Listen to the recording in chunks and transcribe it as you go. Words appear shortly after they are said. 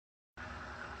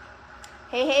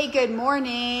Hey, good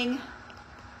morning.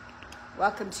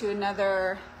 Welcome to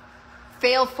another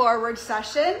fail forward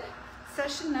session.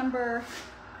 Session number,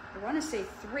 I want to say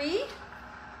 3.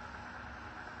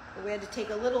 We had to take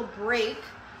a little break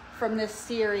from this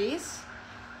series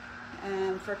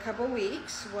for a couple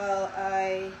weeks while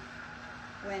I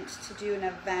went to do an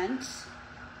event.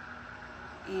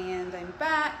 And I'm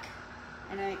back,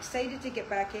 and I'm excited to get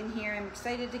back in here. I'm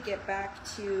excited to get back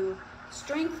to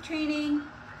strength training.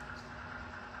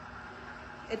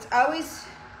 It's always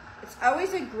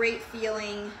a great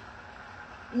feeling.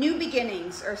 New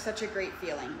beginnings are such a great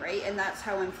feeling, right? And that's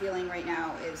how I'm feeling right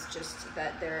now, is just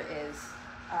that there is,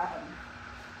 my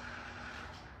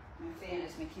fan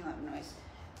is making a lot of noise.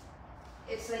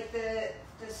 It's like the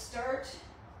start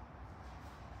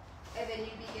of a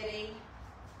new beginning.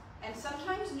 And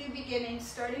sometimes new beginnings,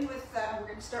 starting with, we're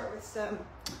going to start with some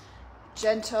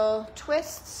gentle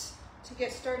twists to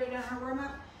get started on our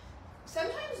warm-up.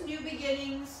 Sometimes new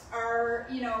beginnings are,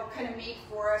 kind of made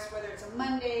for us, whether it's a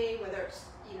Monday, whether it's,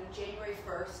 January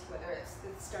 1st, whether it's the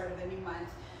start of a new month,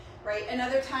 right? And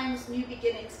other times new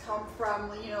beginnings come from,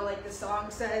 like the song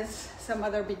says, some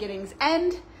other beginnings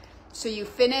end. So you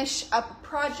finish up a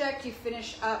project, you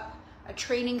finish up a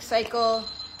training cycle,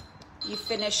 you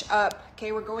finish up,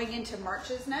 okay, we're going into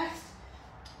Marches next.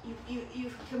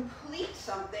 You complete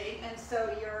something, and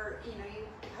so you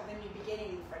have a new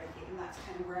beginning in front of you, and that's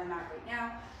kind of where I'm at right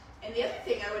now. And the other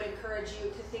thing I would encourage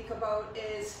you to think about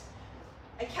is,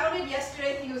 I counted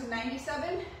yesterday, I think it was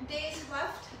 97 days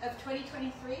left of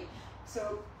 2023.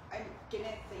 So I'm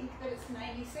gonna think that it's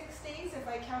 96 days, if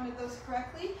I counted those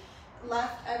correctly,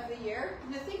 left of the year.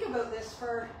 Now think about this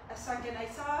for a second. I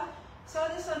saw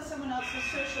this on someone else's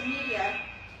social media.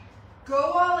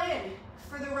 Go all in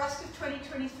for the rest of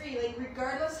 2023, like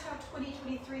regardless how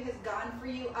 2023 has gone for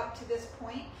you up to this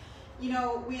point.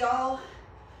 We all,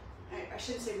 I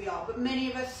shouldn't say we all, but many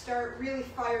of us start really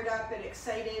fired up and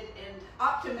excited and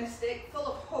optimistic, full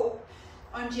of hope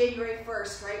on January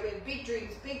 1st, right? We have big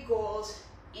dreams, big goals,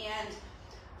 and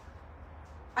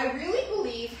I really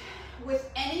believe with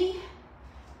any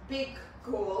big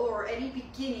goal or any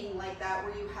beginning like that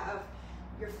where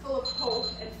you're full of hope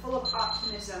and full of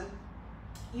optimism,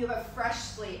 you have a fresh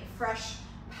slate, a fresh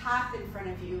path in front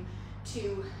of you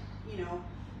to,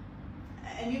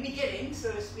 a new beginning,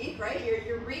 so to speak, right?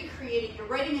 You're recreating, you're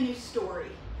writing a new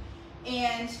story.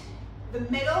 And the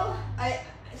middle,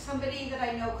 somebody that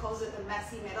I know calls it the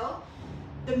messy middle.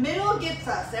 The middle gets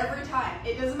us every time.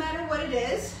 It doesn't matter what it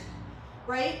is,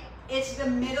 right? It's the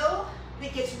middle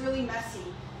that gets really messy.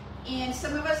 And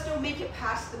some of us don't make it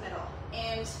past the middle.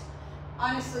 And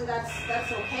honestly, that's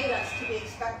okay, that's to be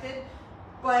expected.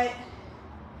 But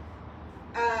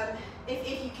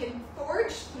if you can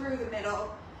forge through the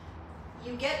middle,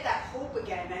 you get that hope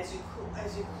again as you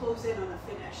close in on the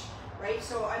finish, right?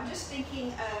 So I'm just thinking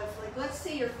of, like, let's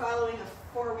say you're following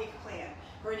a 4-week plan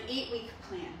or an 8-week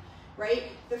plan, right?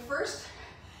 The first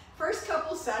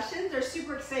couple sessions are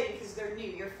super exciting because they're new.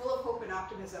 You're full of hope and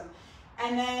optimism.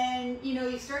 And then,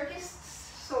 you start to get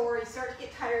sore, you start to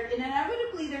get tired, and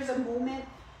inevitably there's a moment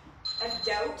of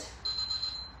doubt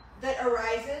that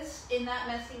arises in that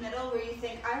messy middle where you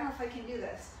think, I don't know if I can do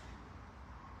this.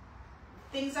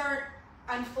 Things aren't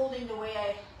unfolding the way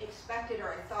I expected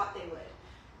or I thought they would.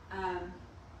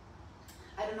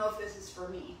 I don't know if this is for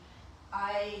me.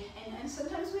 And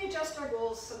sometimes we adjust our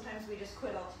goals, sometimes we just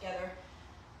quit altogether.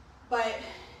 But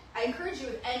I encourage you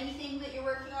with anything that you're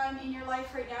working on in your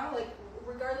life right now, like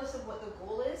regardless of what the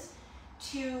goal is,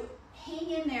 to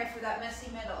hang in there for that messy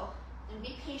middle and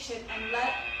be patient and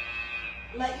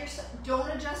let yourself, don't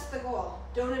adjust the goal.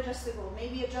 Don't adjust the goal.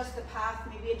 Maybe adjust the path,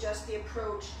 maybe adjust the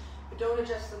approach, but don't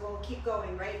adjust the goal. Keep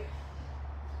going, right?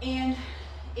 And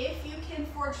if you can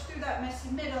forge through that messy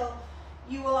middle,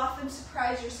 you will often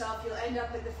surprise yourself. You'll end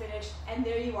up at the finish, and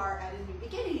there you are at a new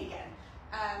beginning again.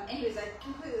 Anyways, I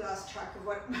completely lost track of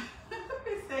what I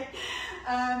was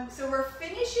saying. So we're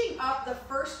finishing up the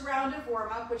first round of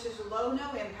warm-up, which is low, no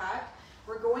impact.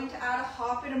 We're going to add a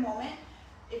hop in a moment.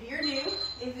 If you're new,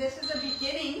 if this is a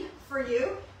beginning for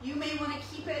you, you may want to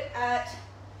keep it at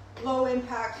low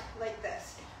impact like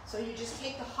this. So you just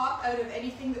take the hop out of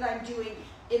anything that I'm doing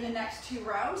in the next 2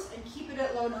 rounds and keep it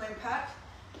at low, no impact.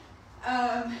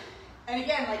 And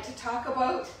again, like to talk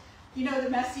about, the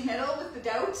messy middle with the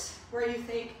doubts where you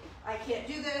think, I can't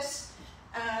do this,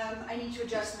 I need to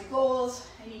adjust my goals,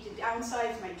 I need to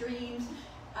downsize my dreams.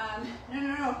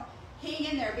 No. Hang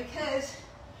in there, because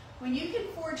when you can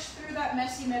forge through that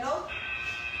messy middle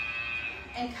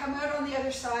and come out on the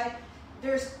other side,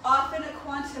 there's often a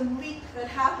quantum leap that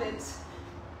happens,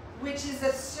 which is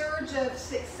a surge of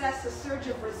success, a surge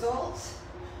of results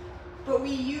but we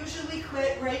usually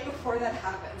quit right before that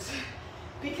happens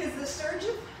because the surge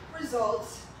of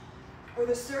results or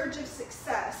the surge of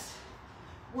success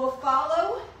will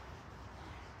follow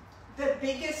the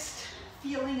biggest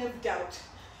feeling of doubt,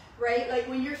 right? Like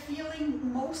when you're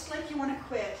feeling most like you want to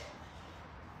quit,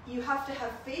 you have to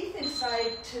have faith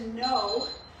inside to know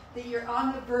that you're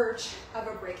on the verge of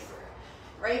a breakthrough,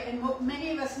 right? And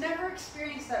many of us never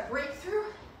experience that breakthrough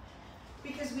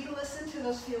because we listen to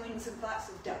those feelings and thoughts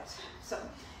of doubt. So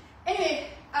anyway,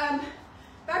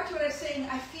 back to what I was saying,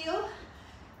 I feel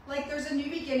like there's a new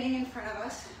beginning in front of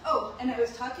us. Oh, and I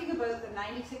was talking about the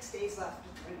 96 days left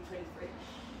of 2023.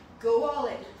 Go all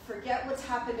in. Forget what's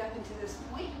happened up until this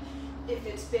point. If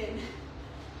it's been,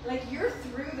 like you're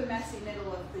through the messy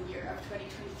middle of the year of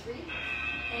 2023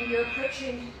 and you're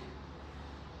approaching,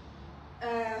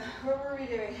 what were we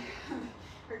doing?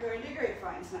 We're going to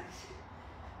grapevines next.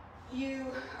 You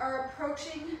are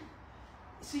approaching,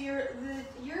 so the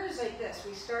year is like this.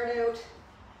 We start out,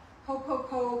 hope, hope,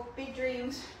 hope, big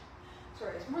dreams.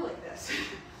 Sorry, it's more like this.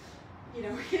 You know,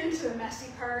 we get into the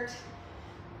messy part,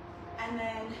 and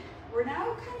then we're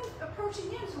now kind of approaching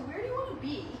the end. So where do you want to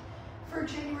be for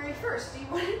January 1st? Do you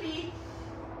want to be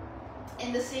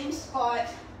in the same spot,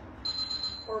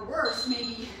 or worse,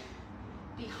 maybe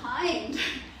behind,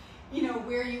 you know,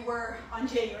 where you were on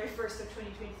January 1st of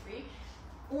 2023?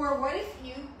 Or what if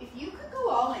you could go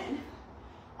all in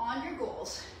on your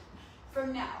goals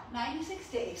from now, 96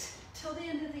 days till the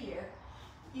end of the year,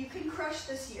 you can crush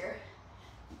this year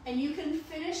and you can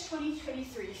finish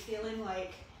 2023 feeling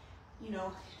like, you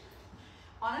know,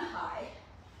 on a high,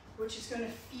 which is going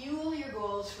to fuel your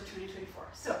goals for 2024.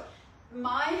 So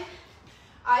I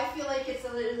feel like it's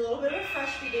a little bit of a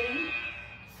fresh beginning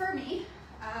for me,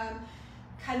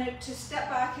 kind of to step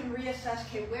back and reassess,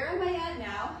 okay, where am I at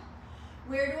now?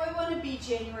 Where do I want to be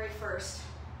January 1st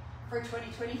for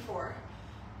 2024?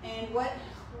 And what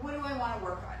do I want to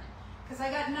work on? Because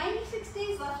I got 96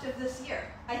 days left of this year,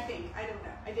 I think. I don't know.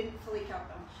 I didn't fully count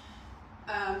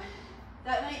them.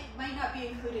 That might not be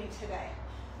including today.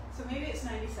 So maybe it's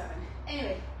 97.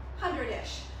 Anyway,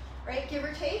 100-ish, right? Give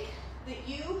or take, that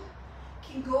you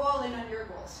can go all in on your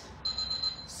goals.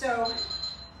 So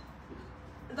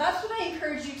that's what I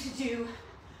encourage you to do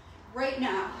right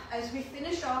now as we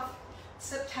finish off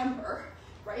September,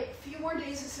 right? A few more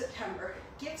days of September.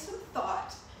 Give some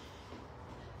thought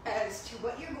as to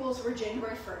what your goals were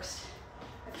January 1st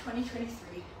of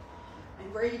 2023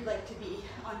 and where you'd like to be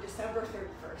on December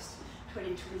 31st,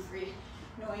 2023,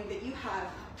 knowing that you have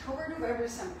October, November,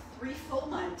 December, 3 full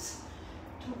months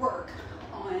to work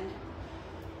on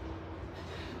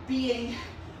being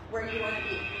where you want to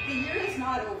be. The year is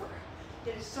not over.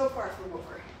 It is so far from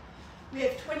over. We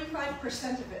have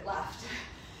 25% of it left.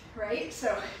 Right?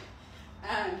 So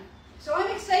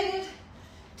I'm excited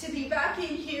to be back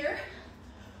in here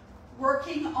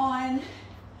working on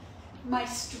my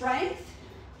strength,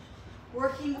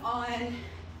 working on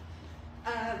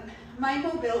my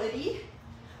mobility,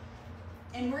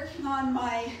 and working on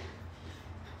my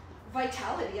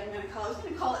vitality, I was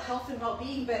going to call it health and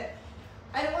well-being, but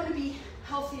I don't want to be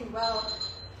healthy and well.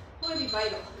 I want to be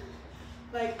vital.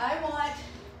 Like, I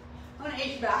want to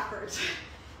age backwards.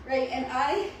 Right, and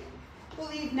I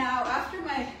believe now, after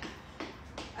my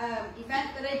event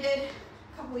that I did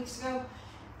a couple weeks ago,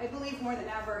 I believe more than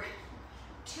ever,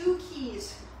 2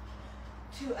 keys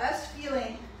to us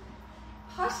feeling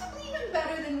possibly even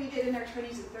better than we did in our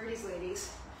 20s and 30s,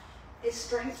 ladies, is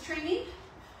strength training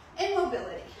and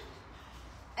mobility.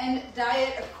 And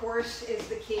diet, of course, is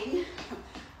the king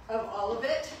of all of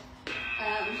it.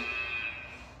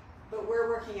 But we're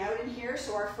working out in here,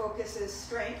 so our focus is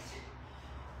strength,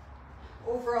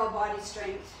 overall body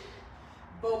strength,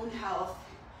 bone health,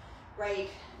 right?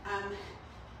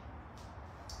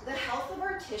 The health of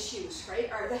our tissues,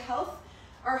 right? Our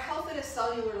health at a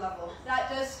cellular level. That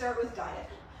does start with diet.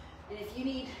 And if you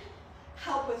need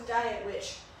help with diet,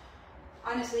 which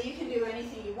honestly you can do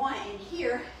anything you want in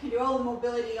here, you can do all the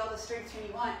mobility, all the strength training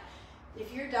you want.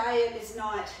 If your diet is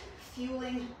not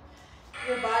fueling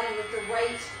your body with the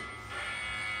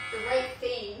right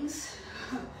things,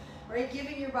 right?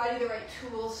 Giving your body the right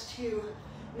tools to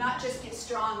not just get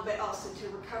strong, but also to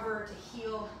recover, to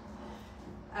heal.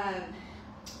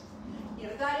 You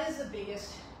know, that is the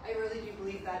biggest, I really do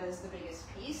believe that is the biggest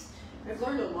piece. I've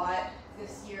learned a lot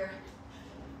this year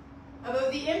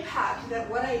about the impact that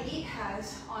what I eat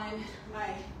has on my,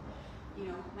 you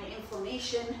know, my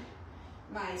inflammation,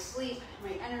 my sleep,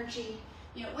 my energy,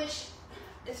 you know, which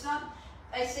it's not,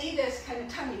 I say this kind of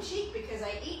tongue-in-cheek because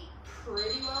I eat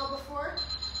pretty well before,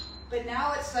 but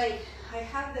now it's like I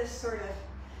have this sort of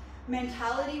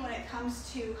mentality when it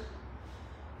comes to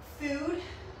food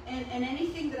and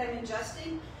anything that I'm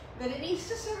ingesting, but it needs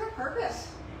to serve a purpose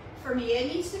for me.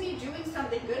 It needs to be doing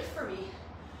something good for me.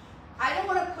 I don't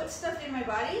want to put stuff in my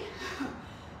body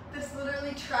that's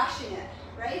literally trashing it,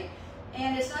 right?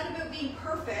 And it's not about being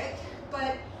perfect,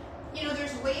 but you know,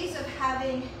 there's ways of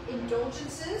having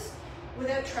indulgences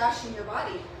without trashing your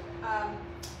body.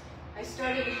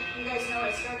 You guys know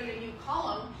I started a new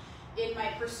column in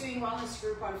my Pursuing Wellness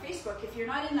group on Facebook. If you're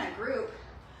not in that group,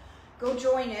 go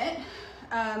join it.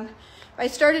 I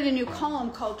started a new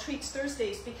column called Treats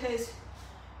Thursdays because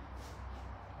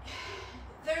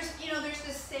there's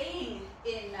this saying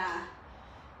in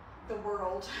the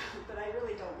world that I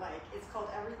really don't like. It's called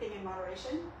everything in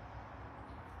moderation.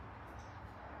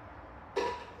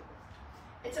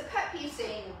 It's a pet peeve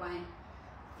saying of mine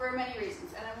for many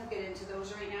reasons, and I won't get into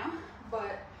those right now,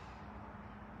 but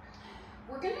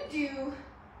we're gonna do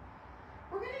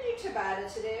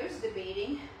tabata today. I was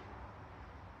debating,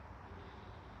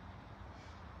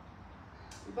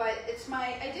 but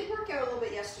I did work out a little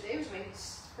bit yesterday. It was my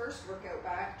first workout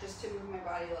back, just to move my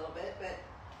body a little bit, but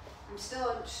I'm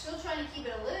still trying to keep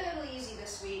it a little easy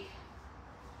this week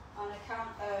on account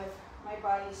of my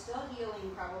body still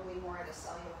healing probably more at a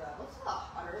cellular level. It's a lot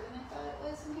hotter than I thought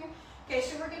it was in here. Okay,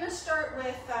 so we're gonna start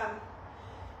with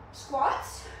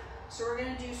squats. So we're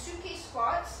gonna do suitcase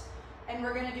squats and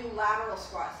we're gonna do lateral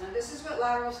squats. Now this is what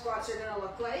lateral squats are gonna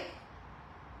look like.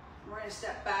 We're gonna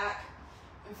step back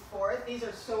and forth. These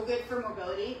are so good for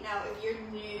mobility. Now if you're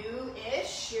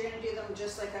new-ish, you're gonna do them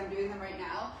just like I'm doing them right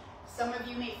now. Some of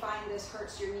you may find this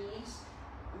hurts your knees.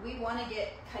 We wanna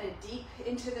get kind of deep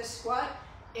into the squat.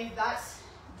 If that's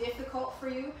difficult for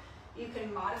you, you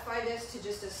can modify this to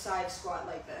just a side squat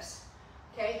like this,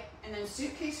 okay? And then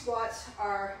suitcase squats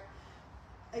are,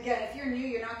 again, if you're new,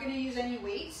 you're not gonna use any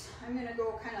weights. I'm gonna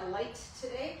go kind of light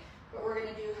today, but we're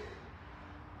gonna do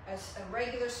a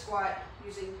regular squat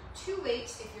using 2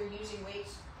 weights if you're using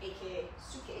weights, AKA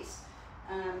suitcase.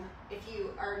 If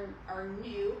you are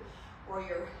new or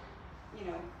you're,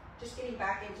 just getting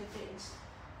back into things,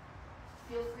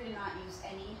 feel free to not use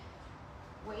any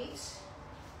weights.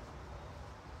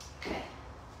 Okay.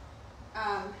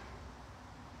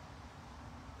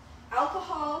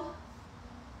 Alcohol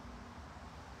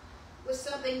was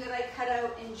something that I cut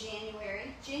out in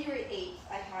January. January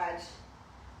 8th, I had.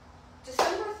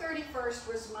 December 31st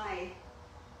was my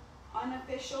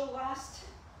unofficial last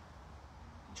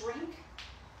drink,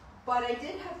 but I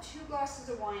did have 2 glasses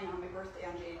of wine on my birthday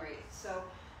on January 8th, so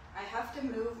I have to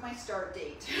move my start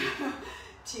date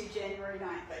to January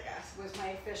 9th, I guess, was my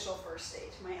official first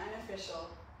date. My unofficial,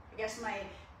 I guess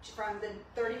from the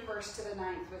 31st to the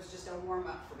 9th was just a warm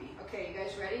up for me. Okay, you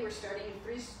guys ready? We're starting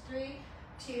in 3,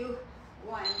 2,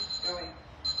 1, going.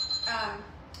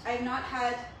 I have not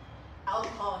had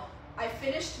alcohol. I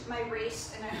finished my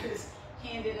race and I was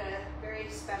handed a very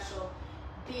special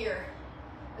beer.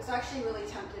 I was actually really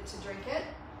tempted to drink it.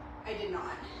 I did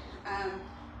not.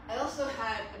 I also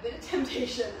had a bit of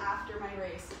temptation after my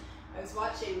race. I was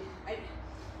watching,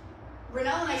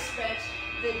 Renelle and I spent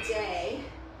the day,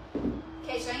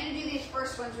 okay, so I'm gonna do these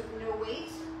first ones with no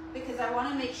weights because I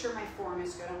wanna make sure my form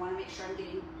is good. I wanna make sure I'm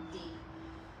getting deep.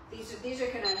 These are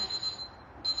gonna,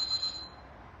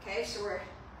 okay, so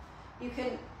you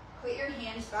can put your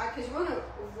hands back because you wanna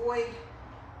avoid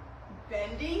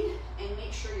bending and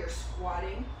make sure you're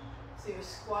squatting. So you're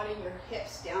squatting your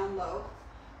hips down low.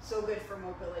 So good for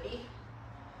mobility.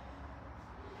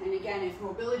 And again, if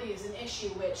mobility is an issue,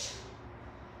 which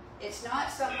it's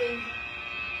not something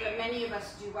that many of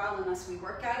us do well unless we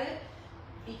work at it,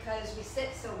 because we sit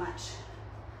so much.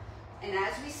 And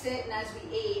as we sit and as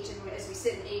we age, and as we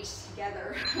sit and age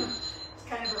together, it's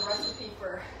kind of a recipe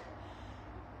for,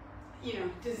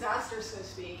 disaster, so to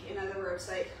speak. In other words,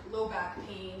 like low back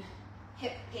pain,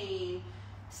 hip pain,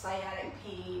 sciatic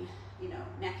pain,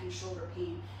 neck and shoulder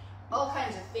pain, all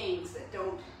kinds of things that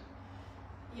don't,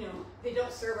 they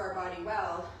don't serve our body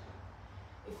well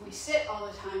if we sit all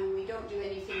the time and we don't do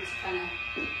anything to kind of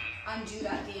undo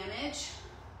that damage.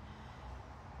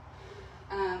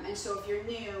 And so if you're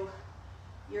new,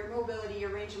 your mobility,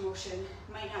 your range of motion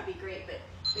might not be great, but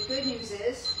the good news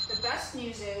is, the best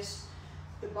news is,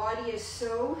 the body is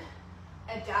so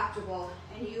adaptable,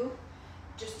 and you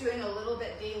just doing a little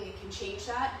bit daily can change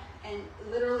that and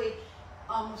literally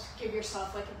almost give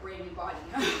yourself like a brand new body.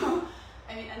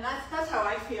 I mean, and that's how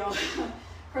I feel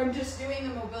from just doing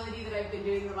the mobility that I've been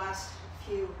doing the last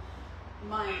few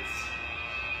months.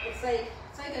 It's like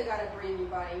I got a brand new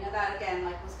body. Now that again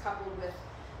was coupled with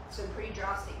some pretty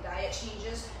drastic diet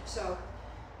changes. So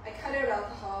I cut out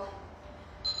alcohol.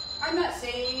 I'm not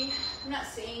saying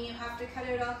you have to cut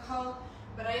out alcohol,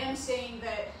 but I am saying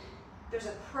that there's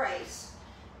a price,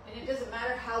 and it doesn't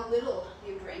matter how little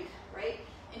you drink, right?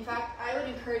 In fact, I would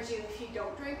encourage you, if you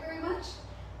don't drink very much,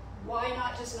 why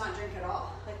not just not drink at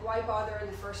all? Like, why bother in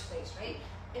the first place, right?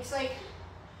 It's like,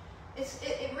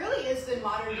 it really is the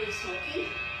modern day smoking.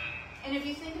 And if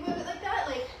you think about it like that,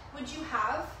 like, would you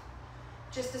have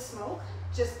just a smoke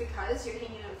just because you're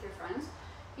hanging out with your friends?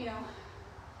 You know,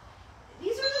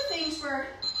 these are the things where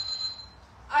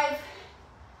I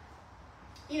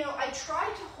try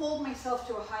to hold myself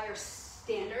to a higher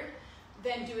standard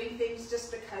than doing things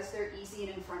just because they're easy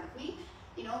and in front of me,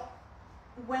 you know,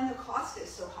 when the cost is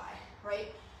so high,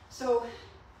 right? So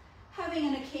having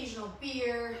an occasional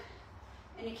beer,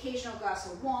 an occasional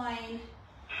glass of wine,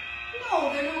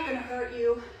 no, they're not going to hurt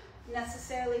you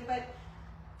necessarily, but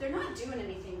they're not doing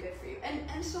anything good for you.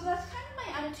 And so that's kind of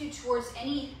my attitude towards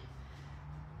any,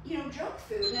 you know, junk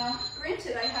food. Now,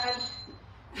 granted, I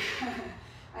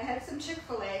had some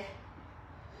Chick-fil-A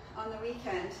on the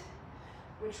weekend,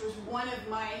 which was one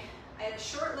of I had a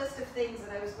short list of things that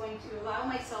I was going to allow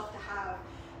myself to have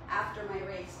after my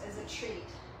race as a treat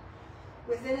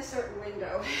within a certain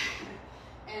window.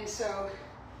 And so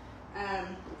I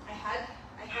had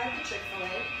the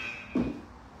Chick-fil-A.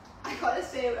 I gotta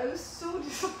say, I was so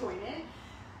disappointed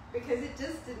because it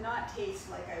just did not taste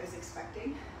like I was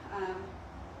expecting.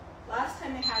 Last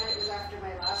time I had it was after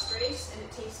my last race, and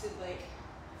it tasted like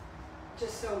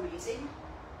just so amazing.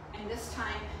 And this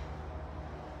time,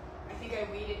 I think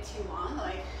I waited too long.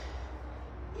 Like,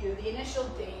 you know, the initial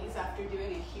days after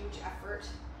doing a huge effort,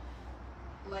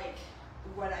 like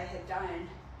what I had done,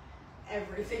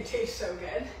 everything tastes so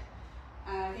good.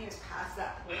 I think it's past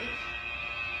that point.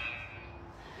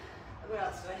 What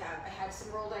else did I have? I had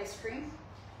some rolled ice cream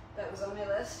that was on my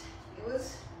list. It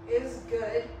was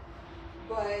good,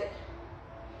 but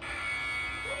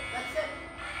that's it.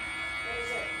 That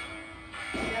is it.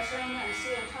 Okay, that's what I'm going to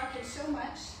see. I'm talking so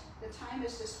much. The time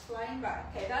is just flying by.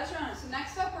 Okay, that's right. So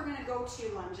next up, we're going to go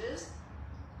to lunges.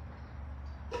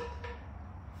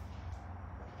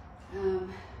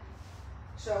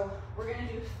 So we're going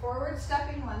to do forward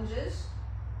stepping lunges,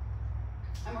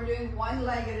 and we're doing one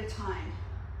leg at a time.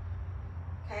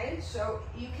 Okay, so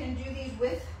you can do these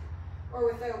with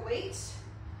or without weights.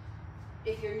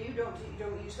 If you're new,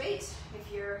 don't use weights.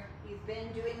 If you've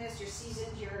been doing this, you're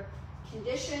seasoned, you're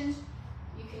conditioned,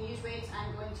 you can use weights.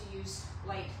 I'm going to use a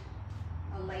light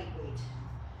weight.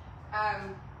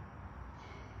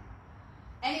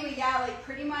 Anyway, yeah, like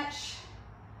pretty much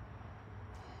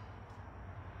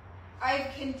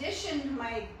I've conditioned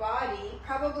my body,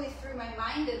 probably through my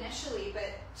mind initially,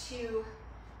 but to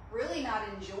really not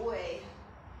enjoy,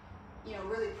 you know,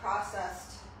 really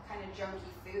processed kind of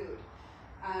junky food.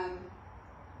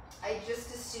 I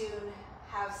just as soon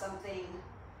have something,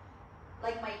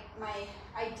 like my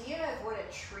idea of what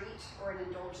a treat or an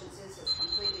indulgence is has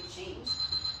completely changed.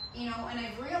 You know, and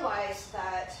I've realized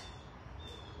that,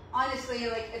 honestly,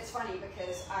 like, it's funny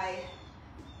because I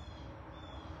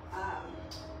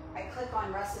click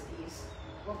on recipes.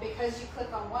 Well, because you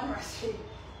click on one recipe,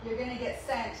 you're gonna get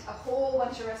sent a whole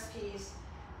bunch of recipes,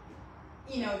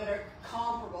 you know, that are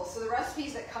comparable. So the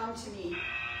recipes that come to me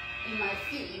in my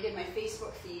feed, in my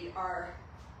Facebook feed, are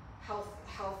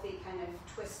healthy kind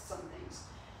of twists on things.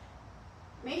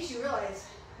 Makes you realize,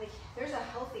 like, there's a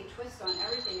healthy twist on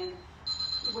everything.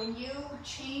 And when you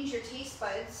change your taste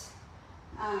buds,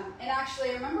 and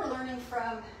actually I remember learning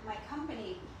from my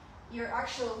company, your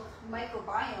actual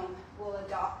microbiome will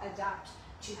adapt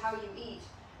to how you eat.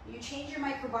 You change your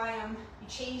microbiome, you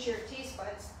change your taste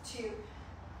buds to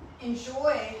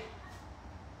enjoy.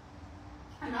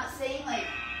 I'm not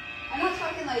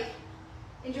talking like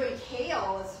enjoying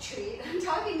kale as a treat. I'm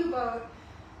talking about,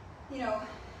 you know,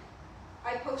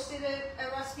 I posted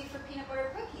a recipe for peanut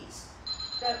butter cookies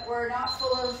that were not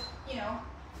full of, you know,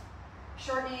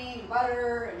 shortening,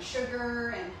 butter, and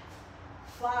sugar, and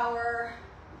flour.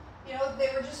 You know, they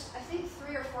were just, I think,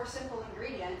 3 or 4 simple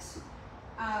ingredients.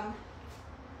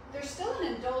 There's still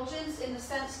an indulgence in the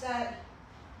sense that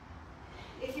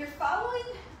if you're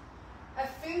following a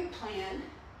food plan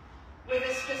with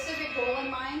a specific goal in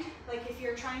mind, like if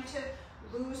you're trying to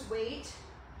lose weight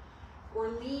or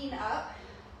lean up,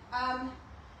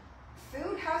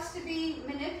 food has to be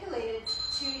manipulated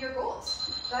to your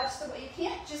goals. That's the way. You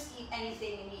can't just eat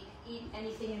anything and eat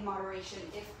anything in moderation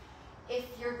if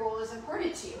your goal is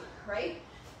important to you, right?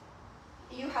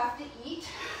 You have to eat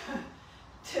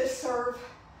to serve.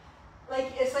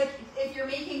 Like, it's like if you're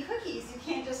making cookies, you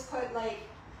can't just put, like,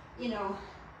 you know,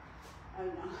 I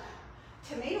don't know,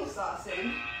 tomato sauce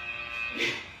in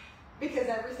because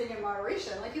everything in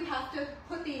moderation. Like, you have to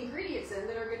put the ingredients in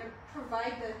that are going to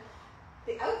provide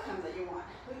the outcome that you want.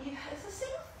 It's the same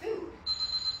with food.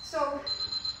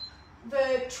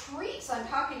 treats I'm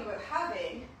talking about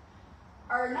having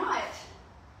are not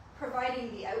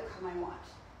providing the outcome I want,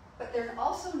 but they're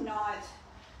also not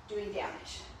doing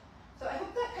damage. So I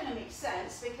hope that kind of makes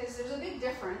sense, because there's a big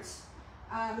difference.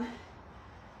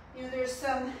 You know, there's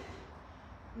some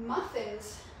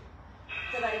muffins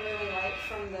that I really like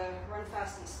from the Run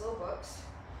Fast and Slow books.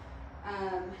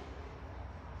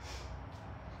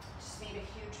 Just made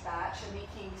a huge batch. I'm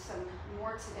making some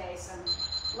more today, some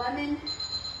lemon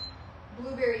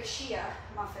blueberry chia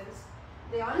muffins.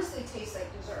 They honestly taste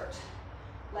like dessert.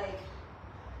 Like,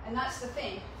 and that's the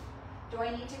thing. Do I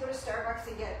need to go to Starbucks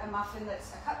and get a muffin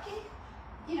that's a cupcake,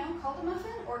 you know, called a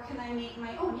muffin? Or can I make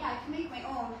my own? Yeah, I can make my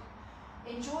own,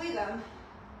 enjoy them,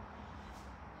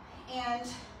 and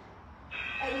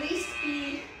at least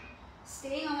be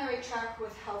staying on the right track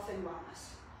with health and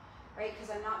wellness, right?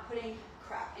 Because I'm not putting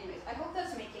crap. Anyways, I hope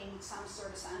that's making some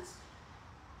sort of sense.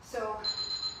 So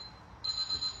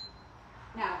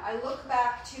now I look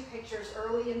back 2 pictures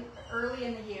early in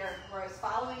the year where I was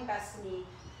following Best Me.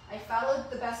 I followed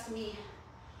the Best Me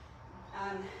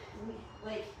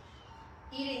like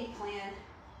eating plan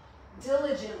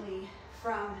diligently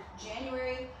from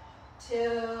January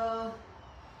till,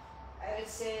 I would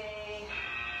say,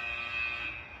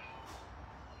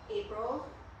 April,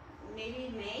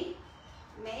 maybe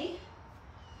May,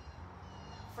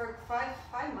 for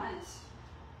five months.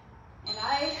 And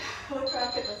I look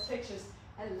back at those pictures,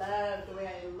 I loved the way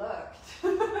I looked.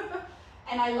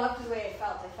 And I loved the way I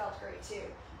felt. I felt great too.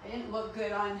 I didn't look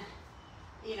good on,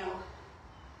 you know,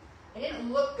 I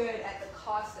didn't look good at the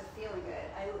cost of feeling good.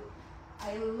 I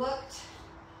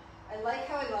like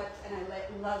how I looked, and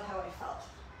I love how I felt.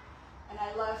 And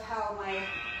I love how my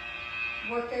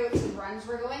workouts and runs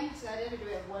were going. So I didn't do,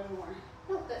 we have one more.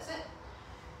 No, that's it.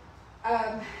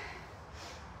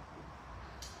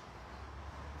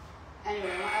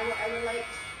 Anyway,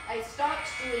 I stopped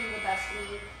doing the Best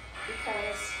Me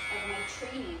because of my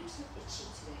training. I'm so itchy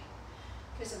today.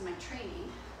 Because of my training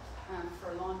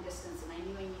for long distance, and I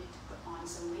knew I needed to put on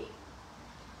some weight.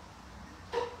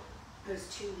 I was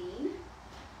too lean.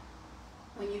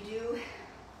 When you do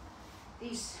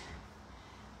these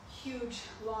huge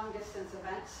long distance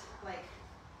events like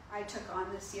I took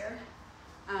on this year,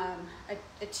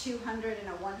 a 200 and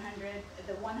a 100,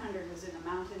 the 100 was in the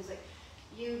mountains, like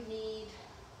you need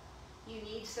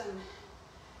some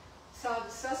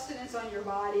sustenance on your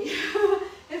body,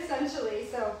 essentially.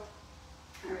 So,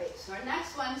 all right, so our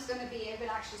next one's going to be, I've been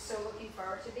actually so looking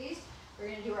forward to these. We're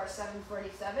going to do our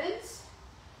 747s.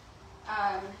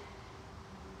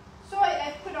 So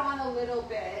I put on a little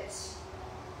bit,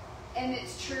 and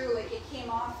it's true, like it came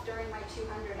off during my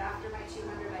 200. After my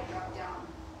 200, I dropped down.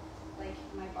 Like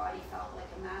my body felt like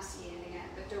emaciated again,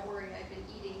 but don't worry, I've been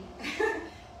eating,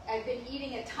 I've been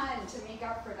eating a ton to make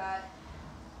up for that.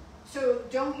 So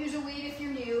don't use a weight if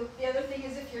you're new. The other thing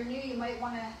is, if you're new, you might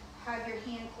want to have your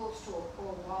hand close to a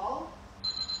wall,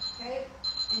 okay?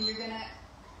 And you're gonna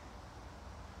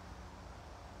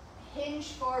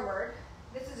hinge forward.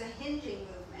 This is a hinging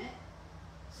movement.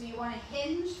 So you want to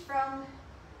hinge from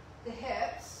the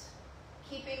hips,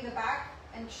 keeping the back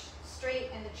and straight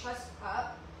and the chest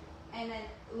up, and then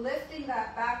lifting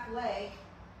that back leg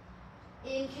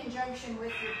in conjunction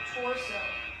with your torso.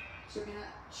 So you're going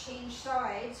to change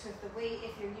sides with the weight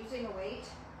if you're using a weight.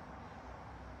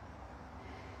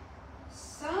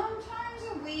 Sometimes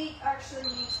a weight actually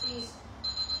makes these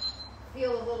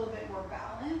feel a little bit more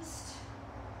balanced.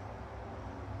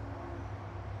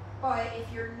 But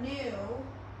if you're new,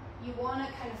 you want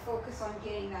to kind of focus on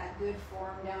getting that good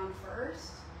form down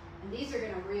first. And these are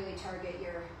going to really target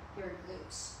your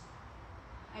glutes.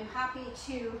 I'm happy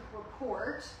to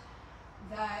report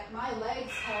that my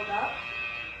legs held up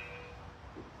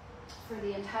for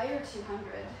the entire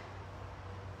 200.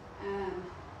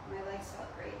 My legs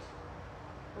felt great.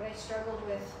 What I struggled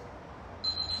with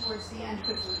towards the end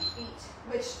was my feet,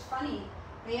 which, funny,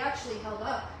 they actually held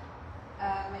up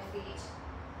my feet.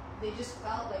 They just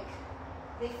felt like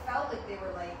they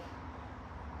were like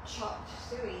chopped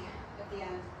suey at the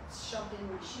end, shoved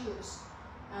in my shoes.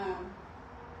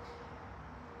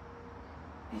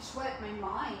 It's what my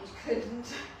mind couldn't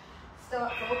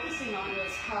stop focusing on,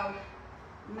 was how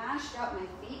mashed up my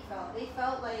feet felt. They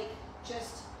felt like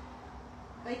just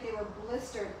like they were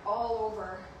blistered all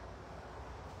over.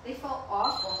 They felt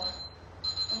awful.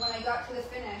 And when I got to the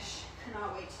finish, I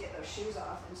cannot wait to get those shoes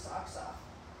off and socks off.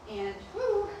 And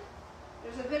whoo,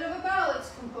 there's a bit of a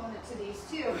balance component to these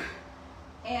too.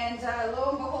 And lo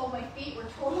and behold, my feet were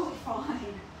totally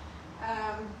fine.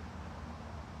 I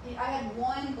had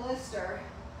one blister.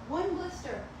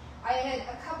 I had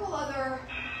a couple other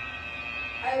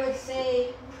I would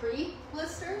say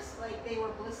pre-blisters, like they were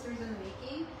blisters in the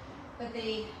making, but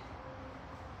they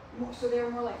were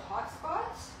more like hot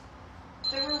spots.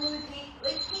 They were really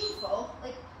painful.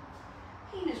 Like,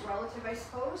 pain is relative, I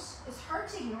suppose. It's hard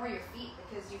to ignore your feet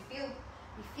because you feel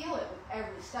it with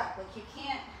every step. Like, you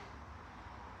can't.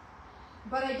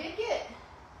 But I did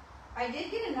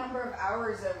get a number of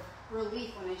hours of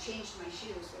relief when I changed my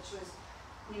shoes, which was,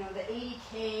 you know, the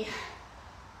 80K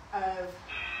of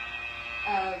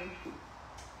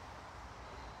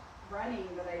running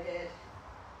that I did,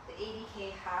 the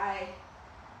 80K high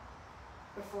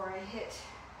before I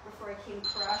came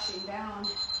crashing down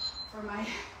for my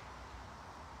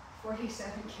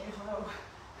 47K low.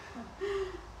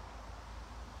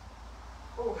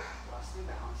 Oh, lost my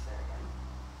balance there again.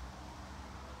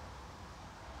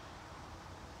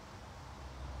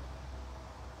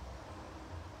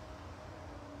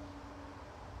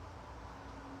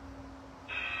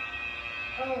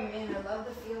 Oh man, I love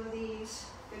the feel of these.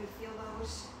 Gonna feel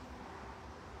those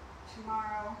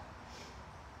tomorrow.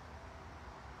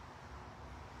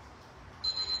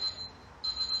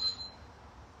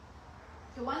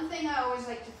 The one thing I always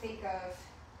like to think of,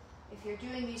 if you're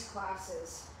doing these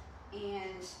classes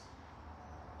and,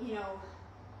 you know,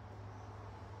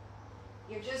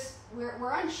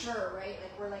 we're unsure, right?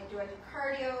 Like, we're like, do I do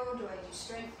cardio? Do I do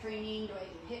strength training? Do I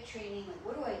do HIIT training? Like,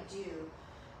 what do I do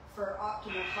for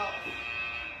optimal health?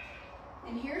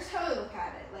 And here's how I look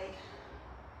at it. Like,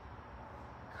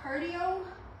 cardio,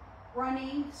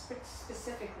 running,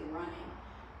 specifically running.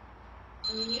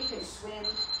 I mean, you can swim,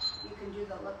 you can do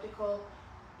the elliptical,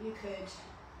 you could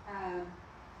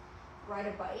ride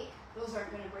a bike. Those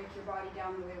aren't going to break your body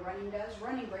down the way running does.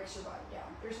 Running breaks your body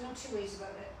down. There's no two ways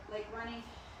about it. Like, running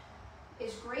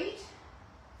is great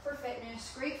for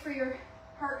fitness, great for your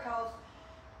heart health.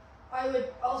 I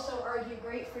would also argue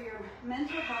great for your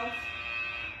mental health,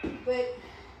 but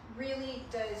really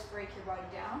does break your body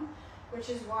down, which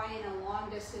is why in a long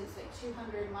distance, like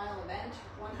 200-mile event,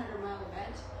 100-mile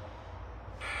event,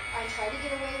 I try to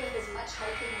get away with as much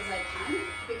hiking as I can,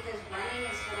 because running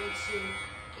is going to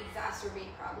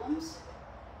exacerbate problems.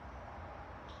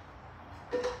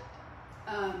 Okay,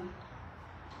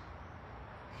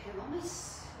 well, you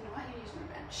know what, you use my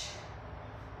bench,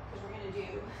 because we're gonna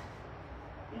do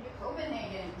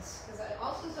Copenhagen's, because that's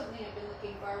also something I've been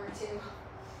looking forward to.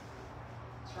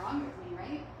 What's wrong with me,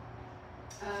 right?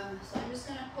 So I'm just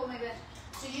gonna pull my bench.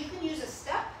 So you can use a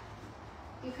step,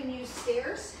 you can use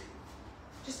stairs,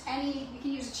 you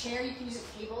can use a chair, you can use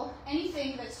a table,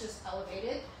 anything that's just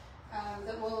elevated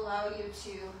that will allow you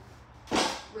to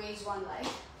raise one leg.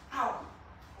 Ow!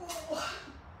 Oh,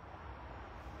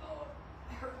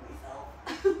 I hurt myself.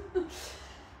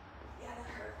 Yeah, that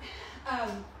hurt.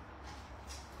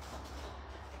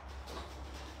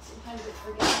 Sometimes I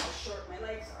forget how short my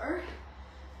legs are.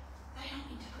 I don't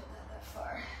need to put that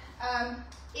far.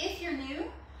 If you're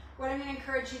new, what I'm going to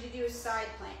encourage you to do is side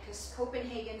plank, because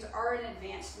Copenhagen's are an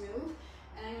advanced move,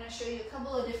 and I'm going to show you a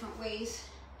couple of different ways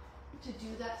to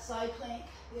do that side plank.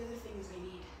 The other thing is I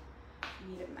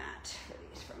need a mat for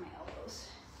these, for my elbows.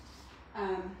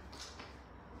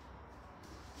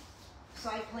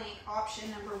 Side plank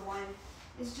option number one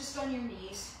is just on your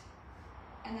knees,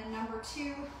 and then number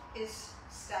two is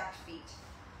stacked feet.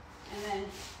 And then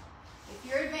if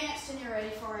you're advanced and you're ready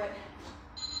for it,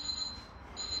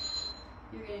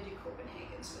 you're going to do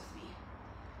Copenhagen's with me.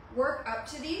 Work up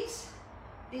to these.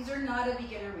 These are not a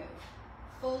beginner move.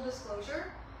 Full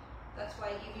disclosure, that's why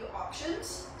I give you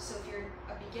options. So if you're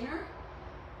a beginner,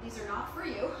 these are not for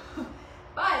you,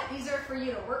 but these are for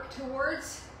you to work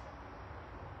towards.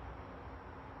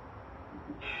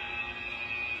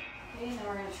 Okay, and then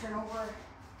we're going to turn over,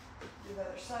 do the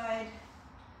other side.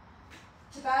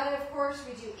 Tabata, of course,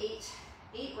 we do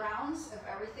eight rounds of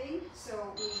everything.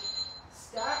 So we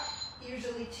stack,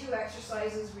 usually 2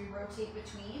 exercises we rotate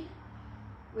between,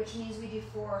 which means we do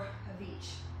 4 of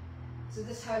each. So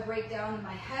this is how I break down in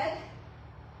my head.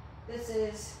 This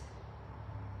is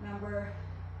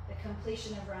the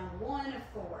completion of round 1 of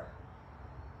 4.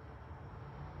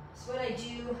 So what I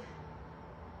do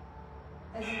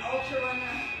as an ultra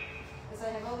runner is I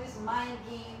have all these mind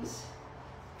games,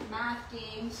 math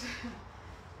games,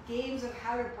 games of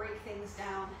how to break things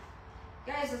down.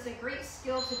 Guys, it's a great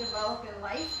skill to develop in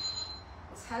life.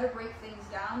 It's how to break things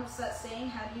down. What's that saying?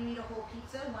 How do you eat a whole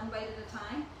pizza? 1 bite at a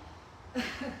time?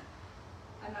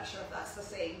 I'm not sure if that's the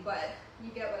saying, but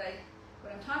you get what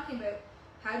I'm talking about.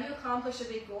 How do you accomplish a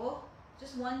big goal?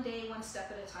 Just 1 day, 1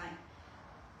 step at a time.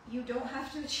 You don't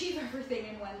have to achieve everything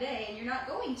in 1 day, and you're not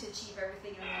going to achieve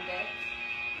everything in 1 day.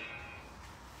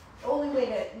 The only way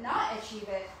to not achieve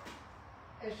it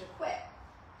is to quit.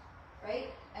 right?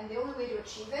 And the only way to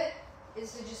achieve it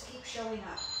is to just keep showing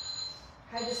up.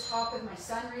 I had this talk with my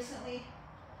son recently,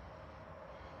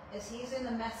 as he's in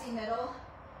the messy middle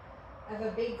of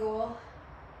a big goal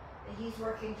that he's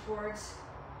working towards.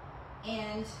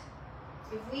 And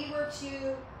if we were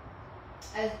to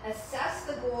assess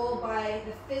the goal by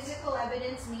the physical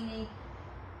evidence, meaning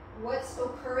what's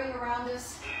occurring around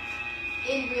us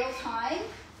in real time,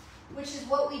 which is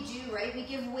what we do, right? We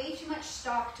give way too much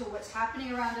stock to what's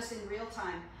happening around us in real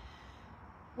time.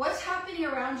 What's happening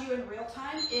around you in real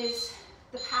time is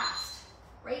the past,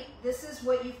 right? This is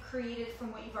what you've created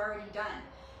from what you've already done.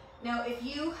 Now, if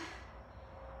you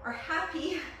are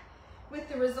happy with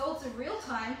the results of real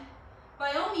time,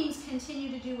 by all means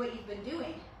continue to do what you've been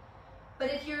doing.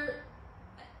 But if you're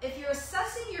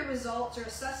assessing your results or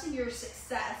assessing your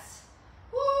success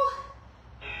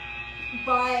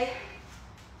by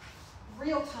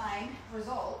real-time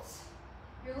results,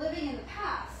 you're living in the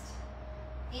past.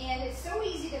 And it's so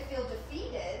easy to feel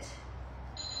defeated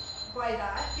by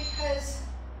that, because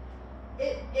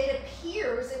it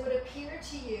would appear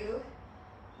to you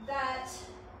that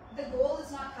the goal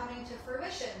is not coming to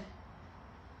fruition.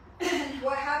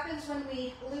 What happens when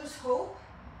we lose hope,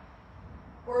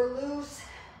 or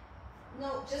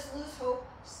just lose hope,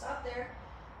 stop there.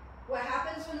 What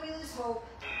happens when we lose hope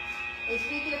is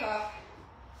we give up,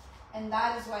 and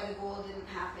that is why the goal didn't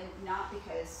happen, not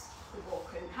because the goal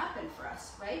couldn't happen for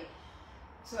us, right?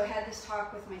 So I had this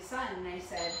talk with my son, and I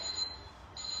said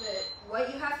that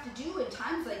what you have to do in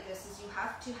times like this is you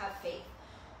have to have faith.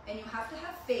 And you have to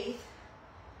have faith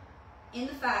in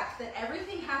the fact that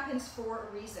everything happens for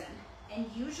a reason. And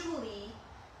usually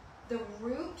the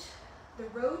road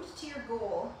to your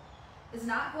goal is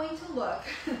not going to look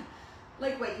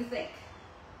like what you think.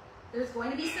 There's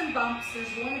going to be some bumps,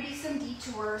 there's going to be some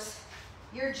detours.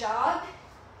 Your job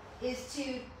is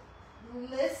to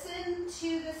listen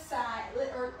to the side,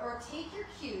 or take your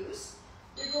cues.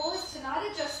 Your goal is to not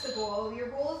adjust the goal. Your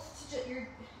goal is to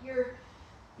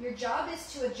your job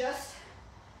is to adjust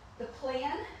the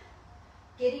plan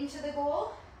getting to the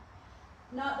goal,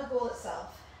 not the goal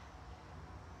itself.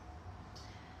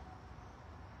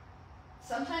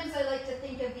 Sometimes I like to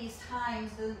think of these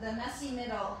times, the messy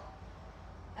middle,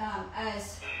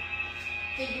 as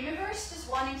the universe just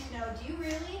wanting to know, do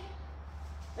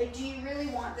you really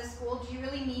want this goal? Do you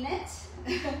really mean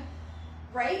it?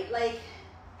 Right? Like,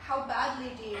 how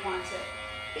badly do you want it?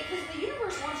 Because the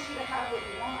universe wants you to have what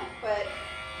you want, but,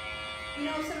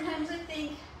 sometimes I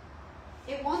think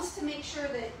it wants to make sure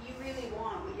that you really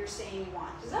want what you're saying you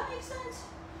want. Does that make sense?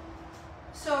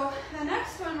 So the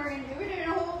next one we're doing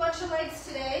a whole bunch of legs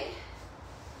today,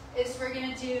 is we're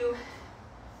going to do,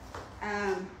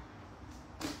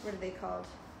 what are they called?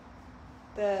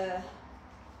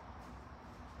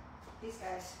 These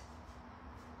guys.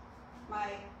 My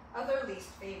other least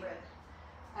favorite.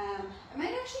 I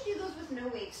might actually do those with no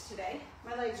weights today.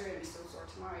 My legs are going to be so sore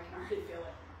tomorrow, I can already feel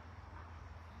it.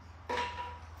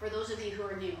 For those of you who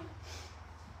are new,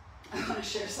 I want to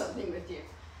share something with you.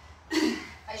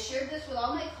 I shared this with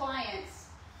all my clients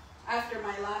after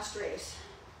my last race.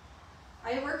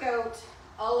 I work out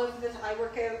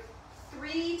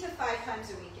 3 to 5 times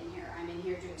a week in here. I'm in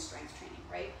here doing strength training,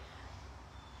 right?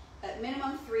 At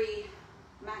minimum 3,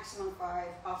 maximum 5,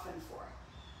 often 4,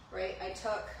 right?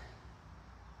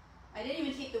 I didn't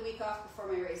even take the week off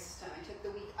before my race this time. I took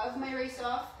the week of my race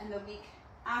off and the week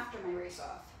after my race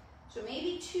off. So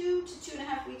maybe 2 to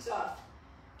 2.5 weeks off,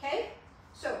 okay?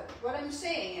 So what I'm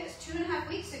saying is 2.5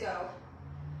 weeks ago,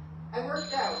 I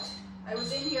worked out. I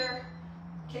was in here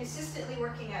consistently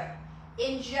working out.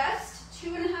 In just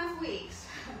 2.5 weeks,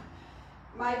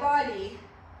 my body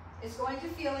is going to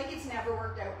feel like it's never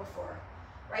worked out before,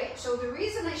 right? So the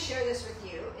reason I share this with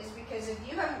you is because if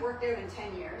you haven't worked out in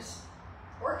 10 years,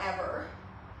 or ever,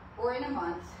 or in a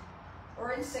month,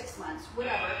 or in 6 months,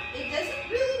 whatever, it doesn't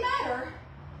really matter,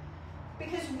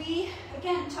 because we,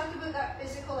 again, talk about that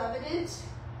physical evidence.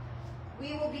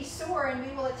 We will be sore and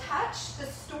we will attach the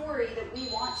story that we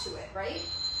want to it, right?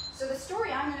 So the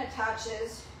story I'm going to attach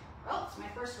is, well, it's my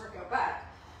first workout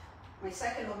back. My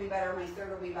second will be better, my third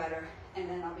will be better, and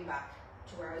then I'll be back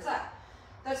to where I was at.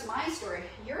 That's my story.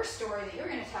 Your story that you're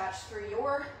going to attach through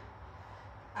your,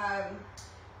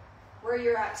 where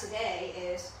you're at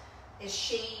today is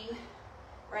shame,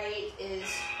 right? Is,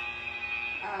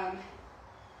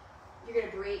 you're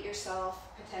going to berate yourself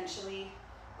potentially,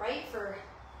 right? For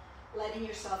letting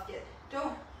yourself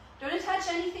don't attach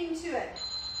anything to it.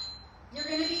 You're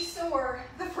going to be sore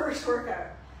the first workout,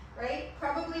 right?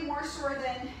 Probably more sore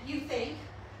than you think,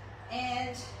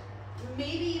 and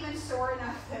maybe even sore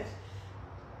enough that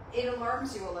it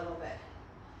alarms you a little bit.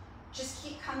 just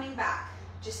keep coming back.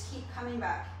 Just keep coming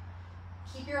back.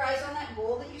 Keep your eyes on that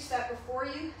goal that you set before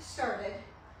you started,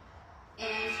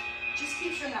 and just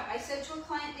keep showing up. I said to a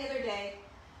client the other day,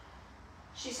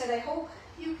 she said, I hope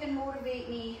you can motivate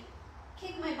me,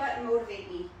 kick my butt and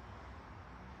motivate me.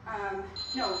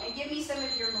 No, and give me some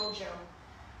of your mojo.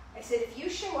 I said, if you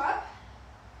show up,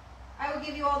 I will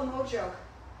give you all the mojo,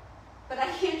 but I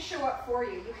can't show up for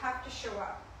you. You have to show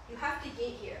up. You have to get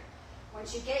here.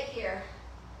 Once you get here,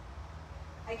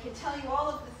 I can tell you all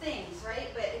of the things,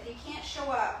 right? But if you can't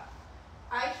show up,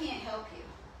 I can't help you.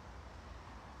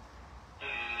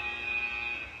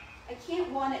 I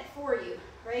can't want it for you,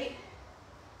 right?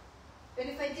 But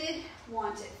if I did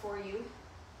want it for you,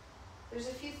 there's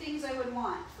a few things I would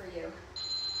want for you.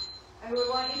 I would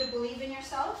want you to believe in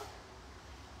yourself,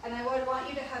 and I would want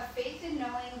you to have faith in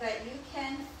knowing that you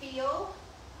can feel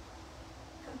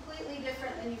completely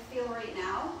different than you feel right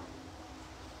now.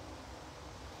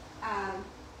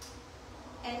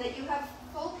 And that you have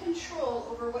full control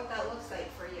over what that looks like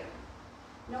for you.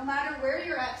 No matter where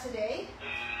you're at today,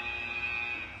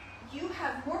 you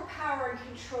have more power and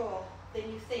control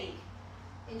than you think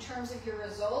in terms of your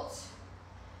results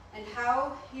and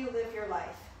how you live your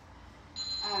life.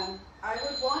 I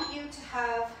would want you to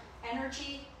have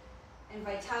energy and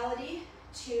vitality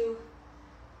to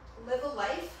live a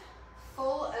life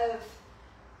full of,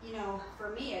 you know,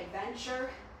 for me, adventure,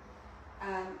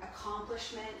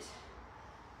 accomplishment,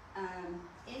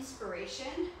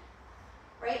 inspiration,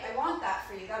 right? I want that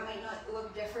for you. That might not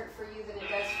look different for you than it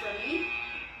does for me.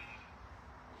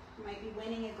 You might be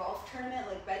winning a golf tournament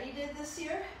like Betty did this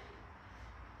year.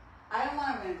 I don't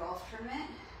want to win a golf tournament,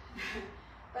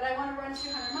 but I want to run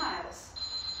 200 miles.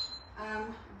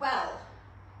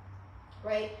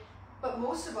 Right? But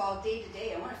most of all, day to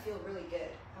day, I want to feel really good.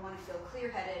 I want to feel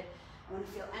clear-headed. I want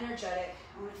to feel energetic.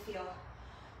 I want to feel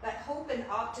that hope and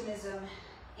optimism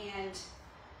and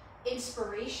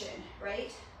inspiration,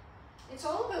 right? It's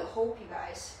all about hope, you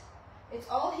guys. It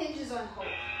all hinges on hope.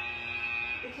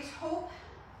 Because hope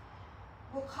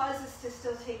will cause us to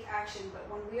still take action, but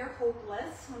when we are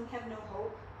hopeless, when we have no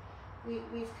hope, we're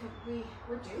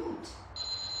doomed.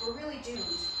 We're really doomed.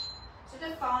 So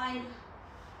define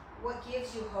what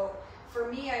gives you hope.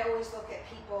 For me, I always look at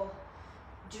people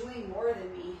doing more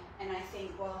than me, and I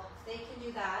think, well, if they can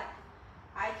do that,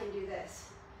 I can do this.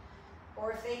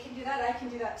 Or if they can do that, I can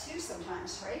do that too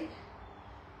sometimes, right?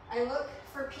 I look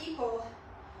for people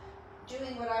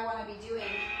doing what I want to be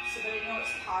doing so that I know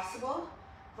it's possible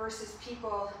versus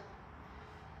people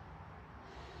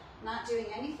not doing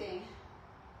anything.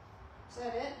 Is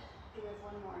that it? Do we have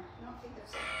one more? I don't think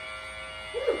that's it.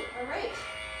 Whew, all right.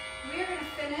 We are going to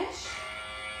finish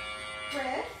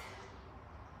with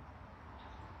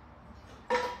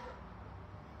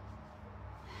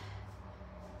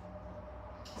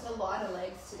there's a lot of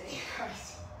legs today,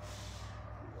 guys.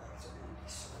 Legs are going to be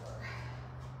sore.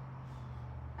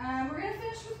 We're going to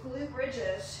finish with glute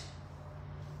bridges.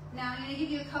 Now I'm going to give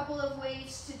you a couple of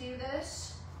ways to do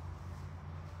this.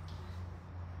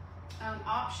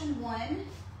 Option one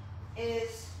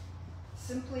is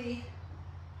simply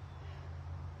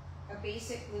a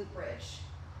basic glute bridge.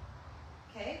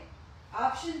 Okay.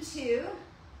 Option two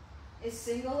is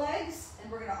single legs,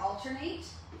 and we're going to alternate.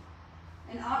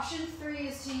 And option three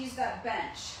is to use that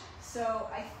bench. So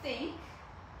I think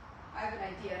I have an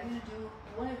idea. I'm going to do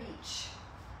one of each.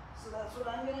 So that's what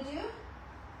I'm going to do.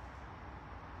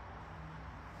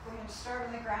 We're going to start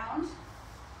on the ground,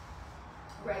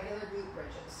 regular glute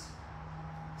bridges.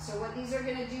 So what these are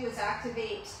going to do is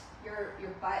activate your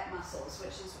butt muscles,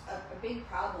 which is a big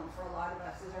problem for a lot of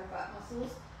us, is our butt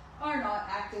muscles are not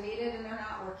activated and they're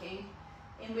not working,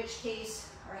 in which case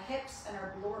our hips and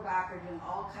our lower back are doing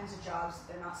all kinds of jobs that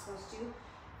they're not supposed to.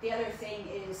 The other thing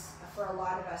is, for a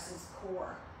lot of us, is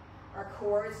core. Our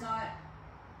core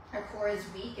is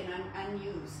weak and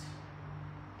unused.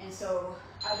 And so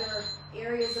other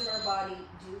areas of our body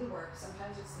do the work.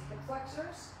 Sometimes it's the hip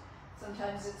flexors,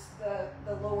 sometimes it's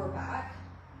the lower back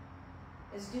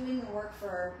is doing the work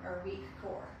for our weak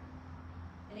core.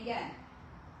 And again,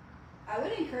 I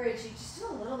would encourage you just do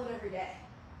a little bit every day.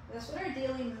 That's what our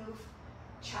daily move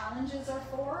challenges are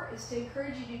for, is to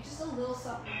encourage you to do just a little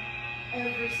something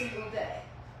every single day.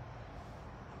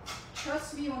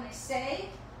 Trust me when I say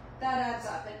that adds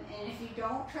up. And if you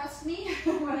don't trust me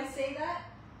when I say that,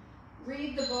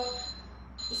 read the book,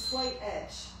 The Slight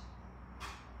Edge.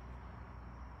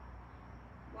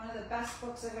 One of the best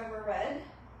books I've ever read.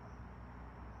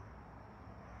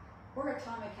 Or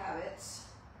Atomic Habits.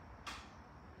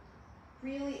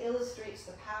 Really illustrates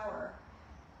the power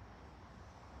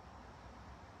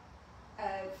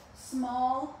of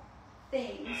small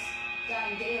things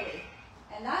done daily.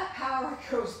 And that power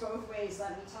goes both ways,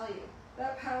 let me tell you.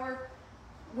 That power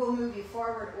will move you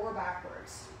forward or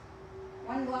backwards.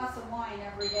 One glass of wine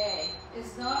every day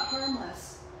is not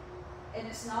harmless, and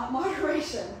it's not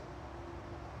moderation.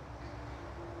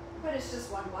 But it's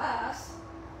just one glass,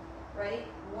 right?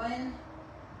 One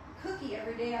cookie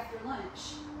every day after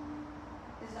lunch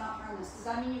is not harmless. Does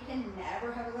that mean you can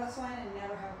never have a glass of wine and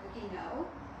never have a cookie? No.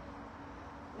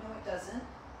 No, it doesn't.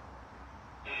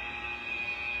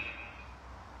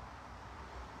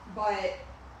 But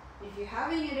if you're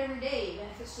having it every day, even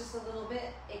if it's just a little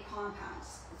bit, it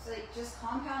compounds. It's like just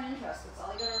compound interest. That's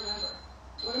all you gotta remember.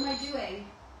 What am I doing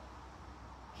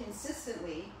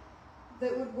consistently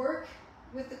that would work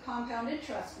with the compound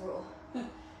interest rule,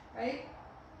 right?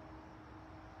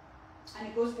 And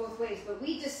it goes both ways, but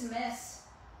we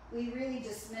really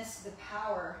dismiss the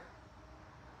power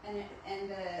and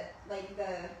the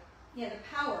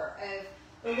power of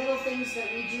the little things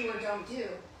that we do or don't do.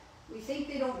 We think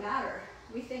they don't matter.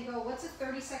 We think, oh, what's a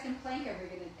 30-second plank every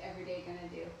day gonna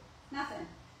do? Nothing.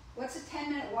 What's a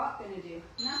 10-minute walk gonna do?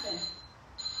 Nothing.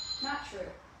 Not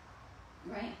true,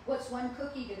 right? What's one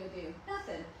cookie gonna do?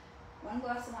 Nothing. One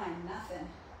glass of wine, nothing.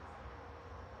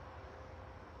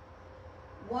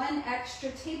 One extra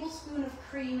tablespoon of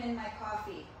cream in my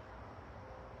coffee,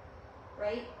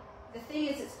 right? The thing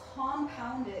is, it's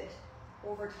compounded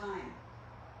over time.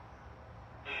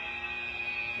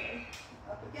 Okay,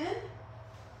 up again.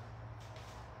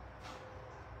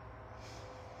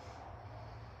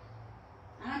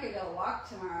 I'm not gonna be able to walk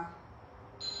tomorrow.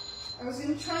 I was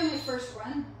gonna try my first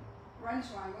run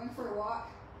tomorrow. I'm going for a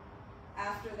walk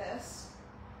after this.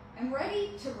 I'm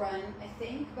ready to run, I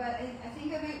think, but I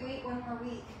think I might wait one more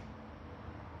week.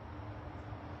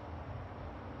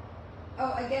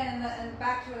 Oh, again, and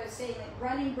back to what I was saying, like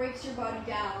running breaks your body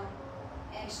down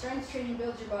and strength training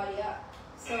builds your body up.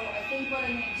 So I think what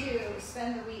I'm going to do is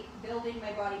spend the week building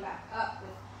my body back up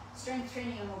with strength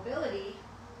training and mobility.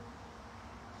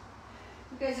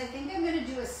 Because I think I'm going to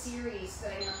do a series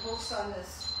that I'm going to post on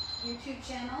this YouTube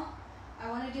channel. I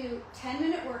want to do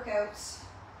 10-minute workouts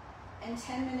and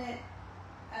 10-minute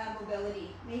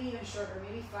mobility, maybe even shorter,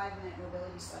 maybe 5-minute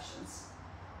mobility sessions.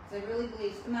 Because I really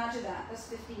believe, imagine that's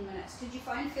 15 minutes. Could you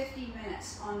find 15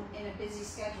 minutes in a busy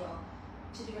schedule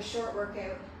to do a short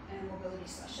workout and a mobility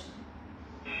session?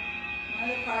 One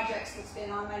of the projects that's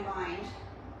been on my mind,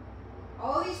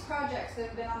 all these projects that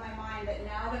have been on my mind that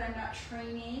now that I'm not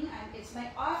training, it's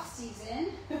my off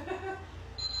season.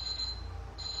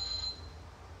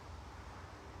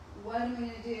 What am I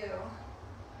going to do?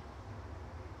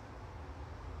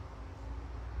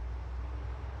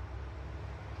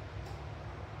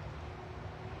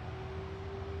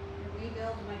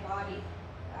 Rebuild my body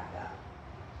back up.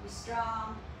 Be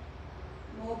strong,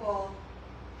 mobile,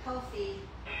 healthy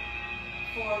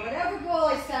for whatever goal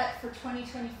I set for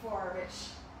 2024, which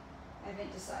I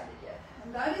haven't decided yet.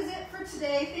 And that is it for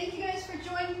today. Thank you guys for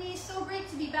joining me. So great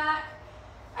to be back.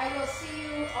 I will see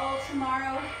you all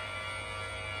tomorrow.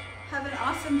 Have an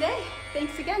awesome day.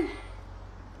 Thanks again.